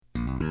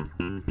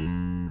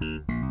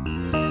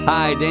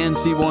Hi, Dan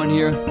Seaborn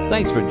here.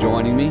 Thanks for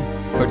joining me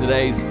for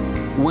today's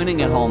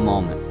Winning at Home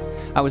moment.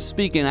 I was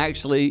speaking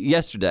actually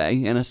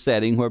yesterday in a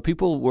setting where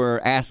people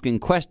were asking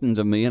questions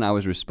of me and I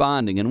was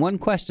responding. And one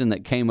question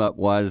that came up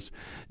was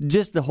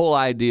just the whole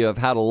idea of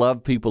how to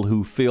love people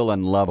who feel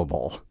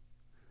unlovable.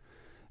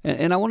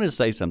 And I wanted to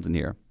say something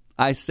here.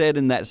 I said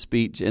in that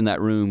speech in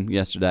that room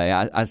yesterday,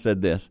 I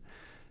said this: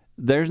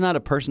 there's not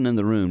a person in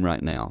the room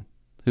right now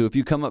who, if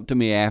you come up to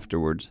me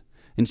afterwards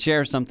and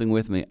share something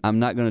with me, I'm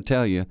not going to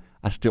tell you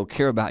I still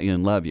care about you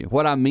and love you.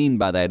 What I mean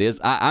by that is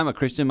I'm a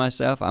Christian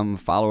myself. I'm a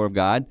follower of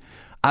God.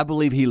 I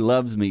believe he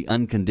loves me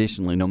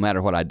unconditionally no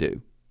matter what I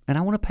do. And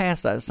I want to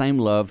pass that same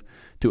love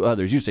to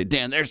others. You say,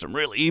 Dan, there's some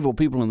really evil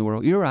people in the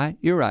world. You're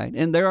right.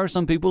 And there are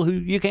some people who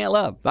you can't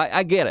love.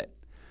 I get it.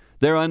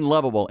 They're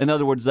unlovable. In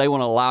other words, they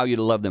want to allow you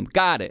to love them.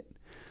 Got it.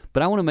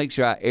 But I want to make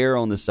sure I err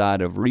on the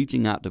side of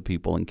reaching out to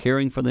people and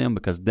caring for them,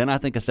 because then I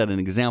think I set an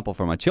example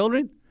for my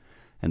children,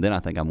 and then I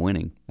think I'm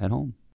winning at home.